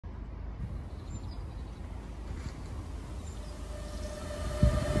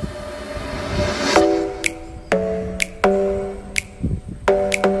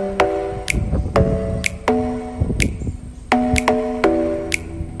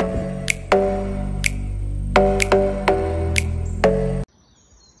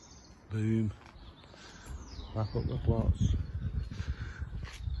plots.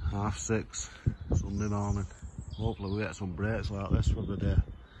 6:30 Sunday morning. Hopefully we get some breaks like this for the day.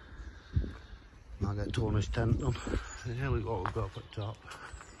 Might get Tony's tent done. Yeah, look what we've got up at top.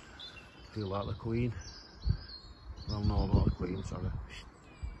 Feel like the Queen. Well, no, not the Queen, sorry.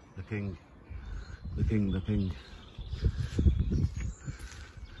 The King. The King, the King.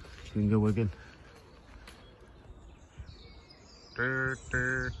 King of Wigan.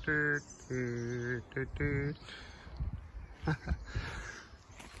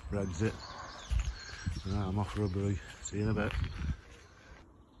 Brexit. Right, I'm off for a brew. See you in a bit.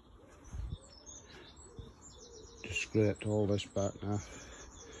 Just scraped all this back now.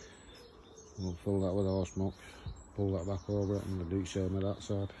 We'll fill that with horse muck, pull that back over it, and we'll do the same with that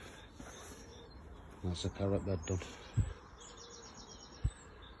side. That's the carrot bed done.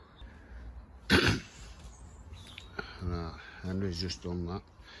 Right, Henry's just done that.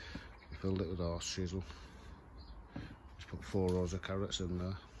 Filled it with horse chisel. Just put 4 rows of carrots in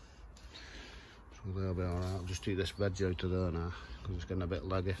there. So they'll be alright. I'll just take this veg out of there now, because it's getting a bit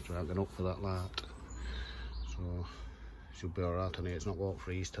leggy, dragging up for that light. So, should be alright in here. It's not walk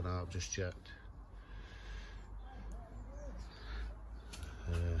freeze tonight, I've just checked.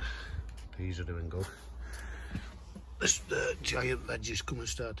 These are doing good. This giant veg is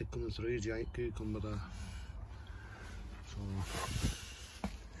started coming through, giant cucumber there. So,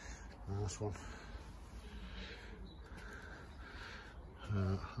 nice one.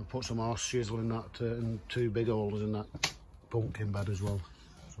 I put some horse chisel in that, and 2 big holes in that pumpkin bed as well.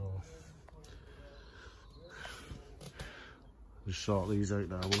 So, just sort these out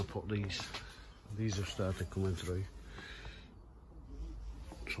now. I want to put these have started coming through.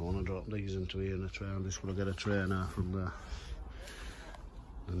 So I want to drop these into here in a tray. I'm just going to get a tray now from there.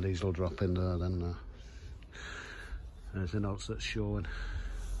 And these will drop in there then. Anything else that's showing?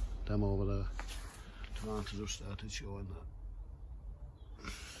 Them over there. Tomatoes have started showing that.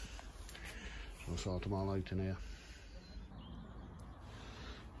 So I'll sort them all out in here.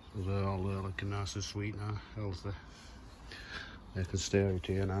 So they're all there looking nice and sweet now, healthy. They can stay out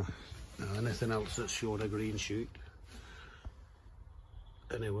here now. Now anything else that's showing a green shoot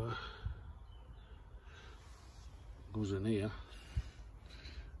anywhere goes in here,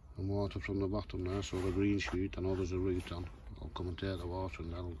 and water from the bottom there, so the green shoot, I know there's a root on, I'll come and take the water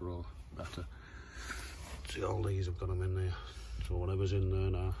and that'll grow better. See, all these have got them in there, so whatever's in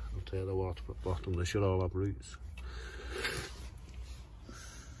there now, I'll take the water from the bottom. They should all have roots.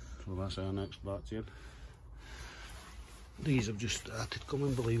 So that's our next batch in. These have just started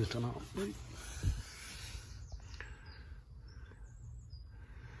coming, believe it or not.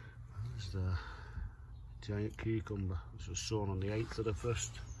 There's the giant cucumber. This was sown on the 8th of the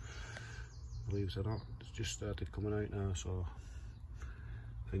 1st. Believe it or not, it's just started coming out now, so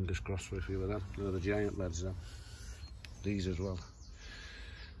fingers crossed for a few of them. They're the giant beds then. These as well.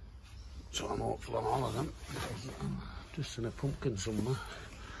 So I'm hopeful on all of them. Just in a pumpkin somewhere.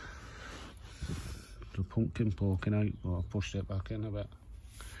 The pumpkin poking out, but I pushed it back in a bit.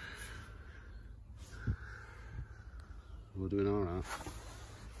 We're doing alright.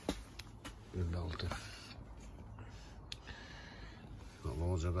 Good belter. Got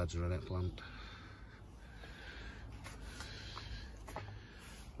loads of veg ready to plant.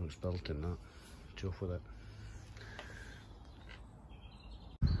 Looks belting that. Chuff with it.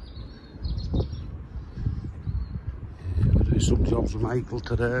 Yeah, we're doing some jobs with Michael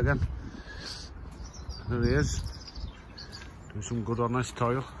today again. There he is, doing some good honest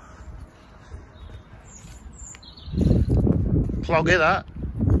toil. Cloggy that.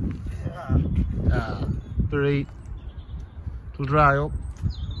 Yeah. Very. It'll dry up.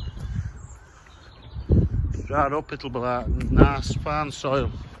 Dried up, it'll be like nice, fine soil.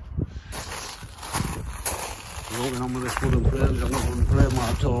 I'm going on with this wooden frame. I'm not wooden frame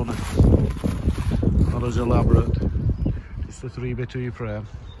like Tony. Not as elaborate. Just a 3x2 frame.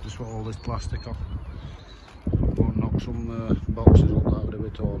 Just put all this plastic on. Knock some boxes up that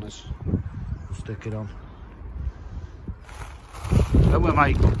with Tony's. Stick it on. Don't we,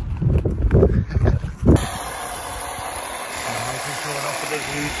 Michael? Michael's showing off a big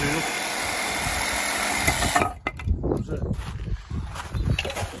new tool. What was it?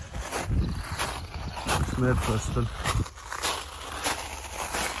 It's made Preston.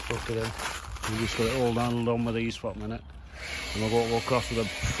 Put it in. We just got it all handled on with these for a minute. And we'll go across with a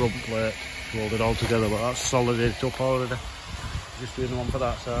front plate. Rolled it all together, but that's solid it up already. Just doing one for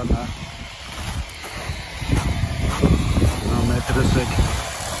that side now. And I'll make it a stick.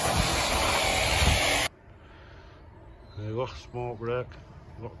 There you go, smoke break.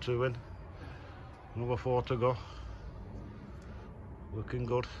 Got 2 in. Another 4 to go. Looking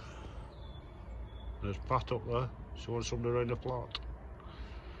good. There's Pat up there, showing somebody around the plot.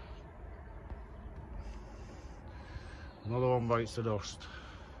 Another one bites the dust.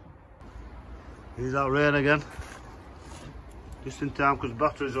 Here's that rain again. Just in time because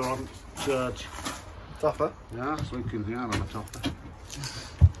batteries are on charge. Topper? Yeah, it's looking here on the topper.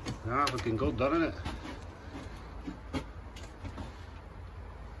 Yeah, looking good, doesn't it?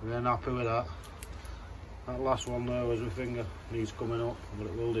 We ain't happy with that. That last one there was my finger, needs coming up, but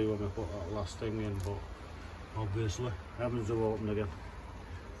it will do when we put that last thing in, but obviously, heavens have opened again.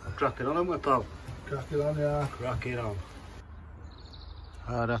 We're cracking on, haven't we, pal? Cracking on, yeah. Cracking on.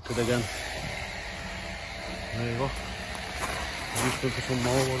 Hard at it again. There you go. I'm just looking for some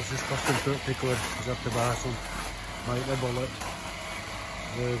more, what does this cost him? 30 quid. He's have to buy some. Bite the bullet.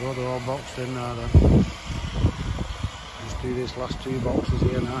 There you go, they're all boxed in now then. Just do these last 2 boxes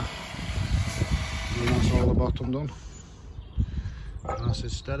here now. And that's all the bottom done. Nice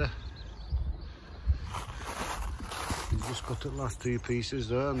and steady. He's just got the last 2 pieces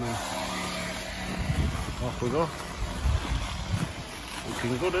there and then off we go.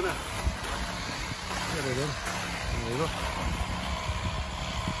 Looking good, isn't it? Get it in. There you go.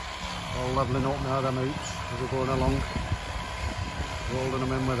 All levelling up now, them hoops as we're going along. Rolling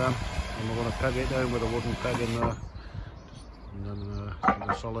them in with them. And we're going to peg it down with a wooden peg in there. And then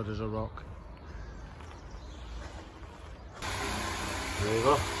as solid as a rock. There you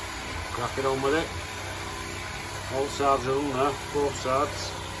go. Cracking on with it. All sides are on now, both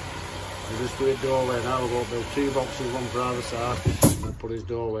sides. We'll just do it doorway now. We'll build 2 boxes, one for either side, and then put his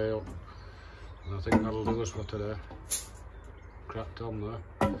doorway up. And I think that'll do us for today. Cracked on there.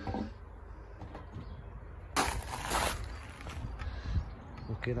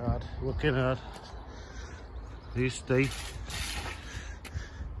 Looking hard, looking hard. Here's Steve.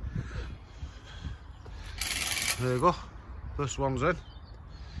 There you go. First one's in.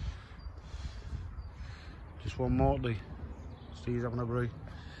 Just one more, Steve's having a brew.